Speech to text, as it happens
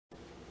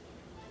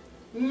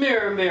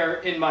Mirror, mirror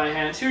in my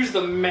hand, who's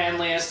the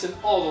manliest in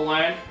all the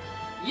land?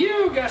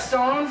 You,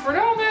 Gaston, for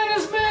no man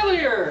is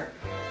manlier.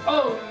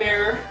 Oh,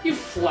 mirror, you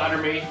flatter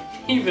me,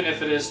 even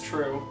if it is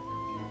true.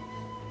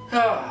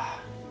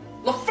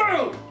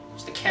 LeFou!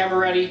 Is the camera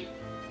ready?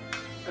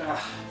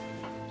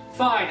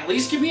 Fine, at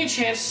least give me a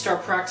chance to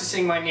start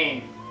practicing my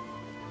name.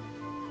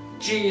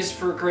 G is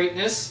for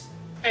greatness,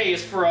 A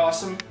is for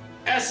awesome,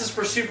 S is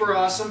for super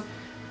awesome,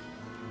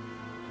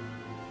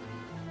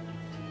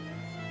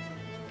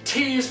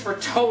 T is for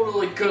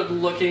totally good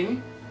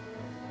looking,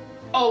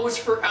 O is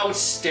for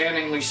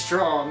outstandingly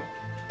strong,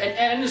 and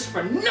N is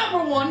for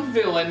 #1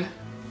 villain.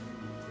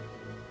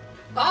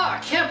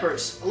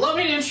 Campers, allow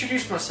me to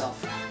introduce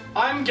myself.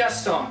 I'm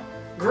Gaston,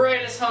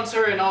 greatest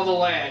hunter in all the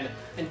land,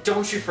 and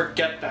don't you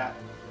forget that.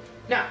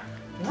 Now,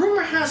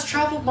 rumor has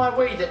traveled my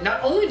way that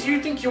not only do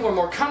you think you are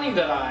more cunning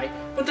than I,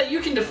 but that you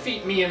can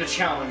defeat me in a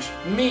challenge.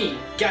 Me,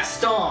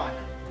 Gaston.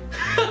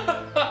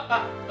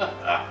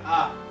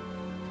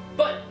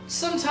 But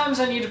sometimes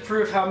I need to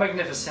prove how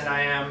magnificent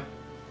I am.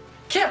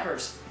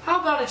 Campers, how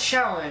about a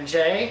challenge,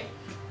 eh?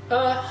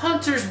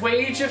 Hunter's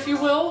wage, if you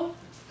will?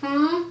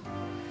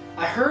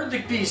 I heard the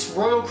beast's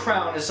royal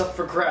crown is up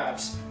for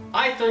grabs.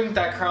 I think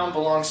that crown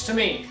belongs to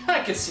me.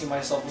 I could see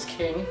myself as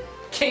king.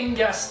 King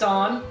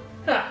Gaston.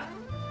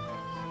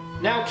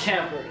 Now,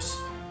 campers,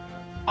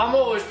 I'm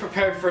always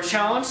prepared for a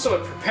challenge, so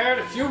I prepared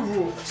a few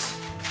rules.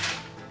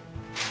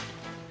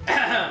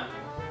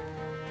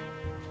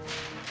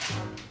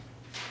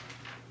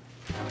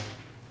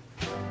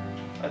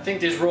 I think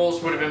these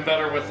rules would have been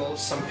better with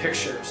some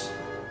pictures.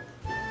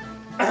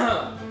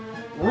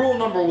 Rule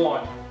number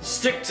 1,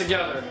 stick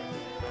together.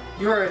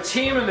 You are a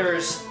team and there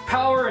is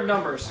power in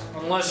numbers,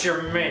 unless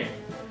you're me.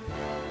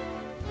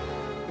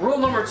 Rule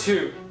number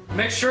 2,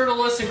 make sure to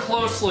listen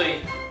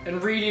closely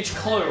and read each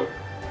clue.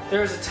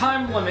 There is a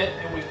time limit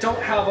and we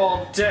don't have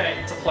all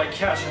day to play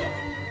catch up.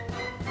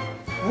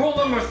 Rule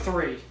number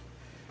 3,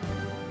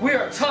 we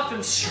are tough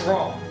and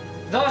strong.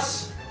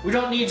 Thus, we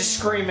don't need to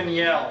scream and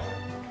yell.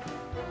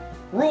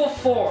 Rule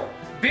 4,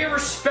 be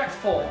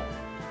respectful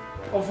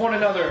of one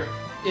another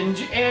and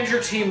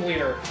your team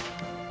leader.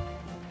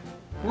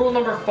 Rule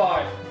number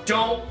 5,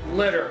 don't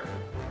litter.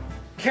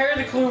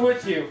 Carry the clue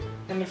with you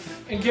and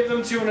give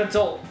them to an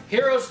adult.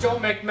 Heroes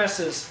don't make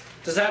messes.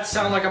 Does that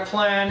sound like a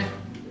plan?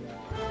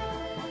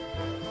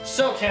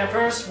 So,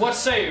 campers, what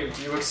say you?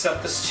 Do you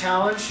accept this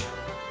challenge?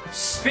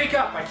 Speak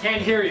up, I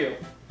can't hear you.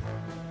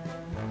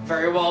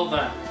 Very well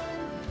then.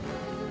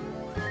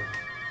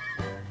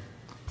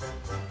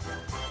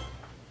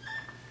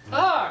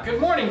 Good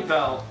morning,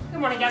 Belle. Good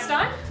morning,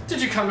 Gaston.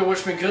 Did you come to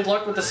wish me good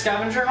luck with the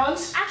scavenger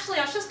hunts? Actually,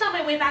 I was just on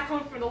my way back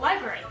home from the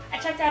library. I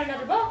checked out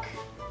another book.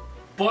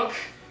 Book?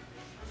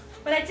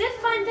 But I did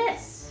find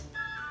this.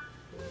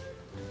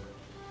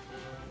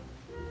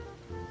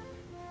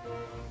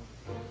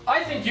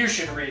 I think you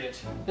should read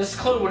it. This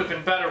clue would have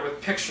been better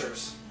with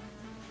pictures.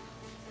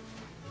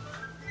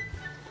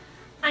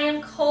 I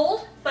am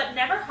cold, but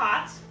never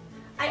hot.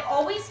 I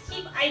always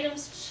keep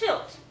items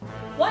chilled.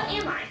 What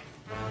am I?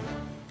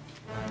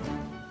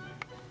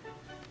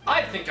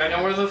 I think I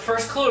know where the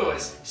first clue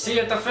is. See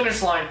you at the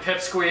finish line,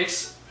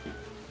 Pipsqueaks.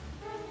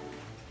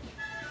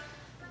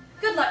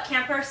 Good luck,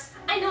 campers.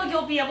 I know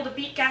you'll be able to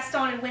beat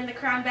Gaston and win the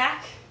crown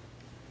back.